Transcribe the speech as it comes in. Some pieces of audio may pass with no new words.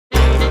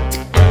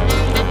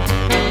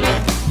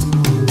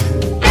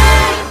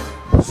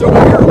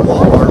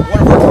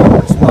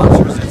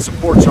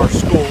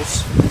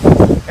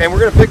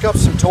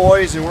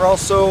toys, and we're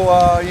also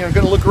going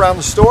to look around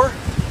the store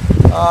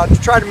to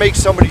try to make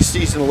somebody's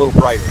season a little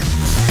brighter.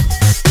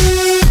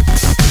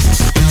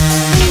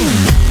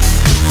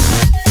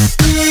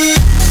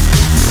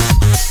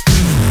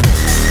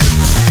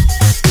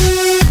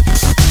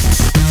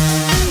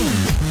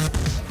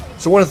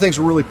 So one of the things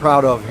we're really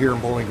proud of here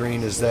in Bowling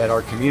Green is that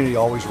our community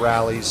always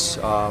rallies,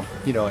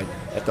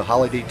 at the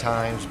holiday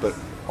times, but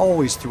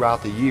always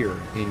throughout the year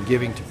in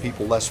giving to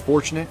people less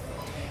fortunate.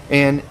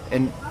 And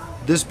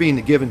this being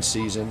the giving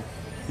season,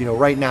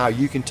 right now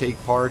you can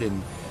take part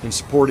in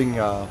supporting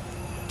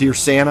Dear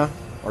Santa,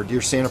 our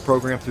Dear Santa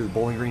program through the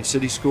Bowling Green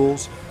City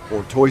Schools,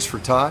 or Toys for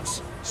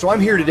Tots. So I'm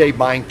here today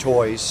buying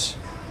toys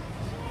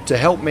to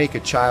help make a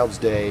child's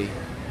day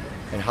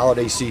and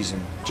holiday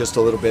season just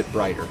a little bit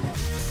brighter.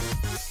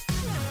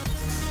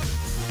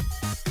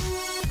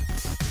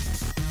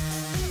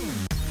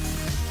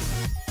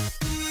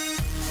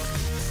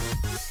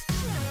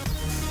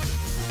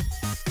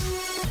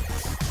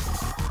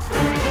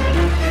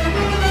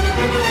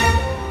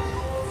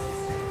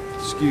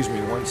 Excuse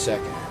me 1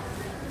 second.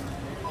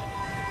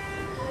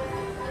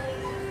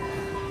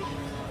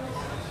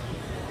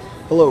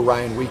 Hello,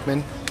 Ryan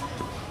Weekman.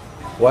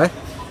 What?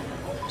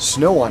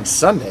 Snow on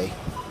Sunday?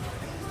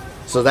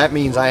 So that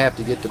means I have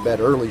to get to bed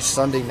early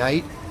Sunday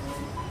night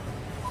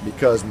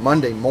because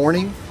Monday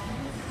morning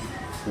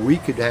we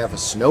could have a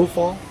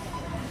snowfall?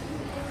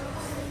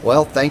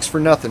 Well, thanks for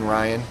nothing,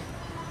 Ryan.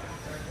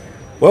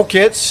 Well,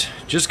 kids,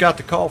 just got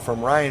the call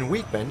from Ryan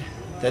Weekman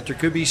that there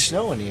could be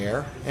snow in the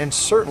air and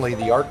certainly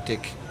the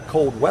Arctic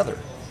cold weather.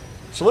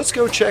 So let's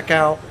go check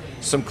out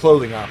some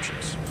clothing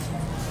options.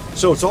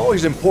 So it's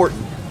always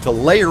important to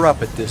layer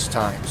up at this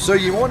time. So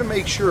you want to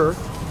make sure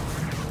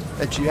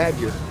that you have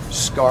your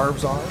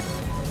scarves on.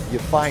 You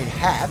find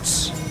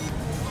hats,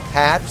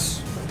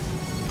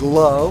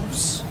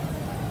 gloves,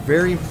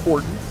 very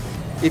important.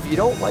 If you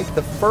don't like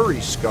the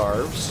furry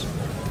scarves,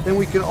 then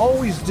we can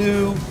always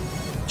do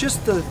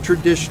just the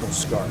traditional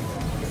scarf.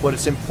 But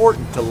it's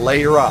important to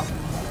layer up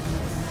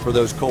for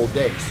those cold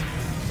days.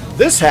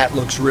 This hat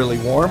looks really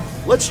warm.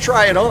 Let's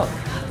try it on.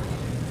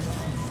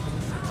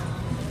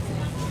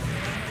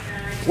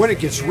 When it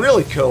gets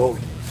really cold,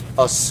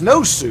 a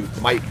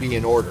snowsuit might be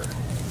in order.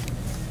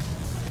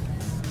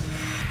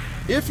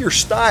 If your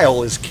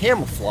style is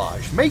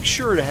camouflage, make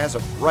sure it has a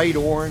bright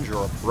orange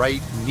or a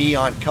bright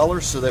neon color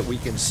so that we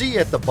can see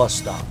at the bus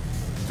stop.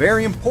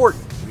 Very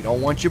important. We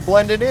don't want you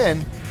blended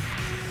in.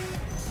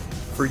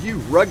 For you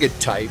rugged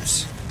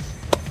types,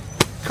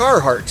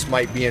 Carhartts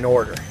might be in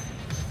order.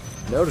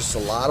 Notice a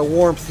lot of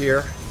warmth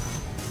here,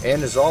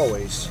 and as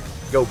always,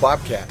 go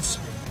Bobcats.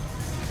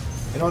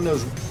 And on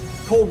those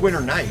cold winter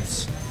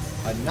nights,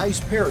 a nice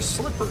pair of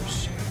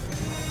slippers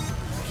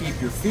keep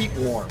your feet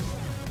warm.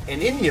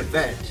 And in the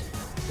event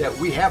that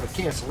we have a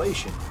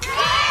cancellation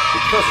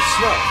because of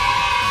snow,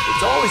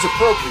 it's always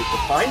appropriate to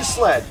find a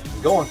sled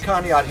and go on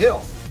Conneaut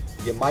Hill.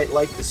 You might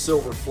like the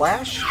Silver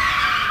Flash,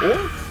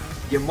 or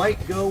you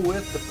might go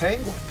with the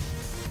Penguin.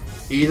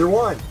 Either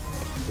one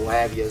will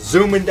have you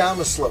zooming down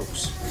the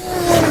slopes.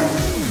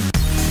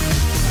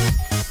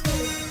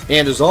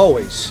 And as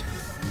always,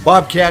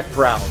 Bobcat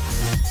proud.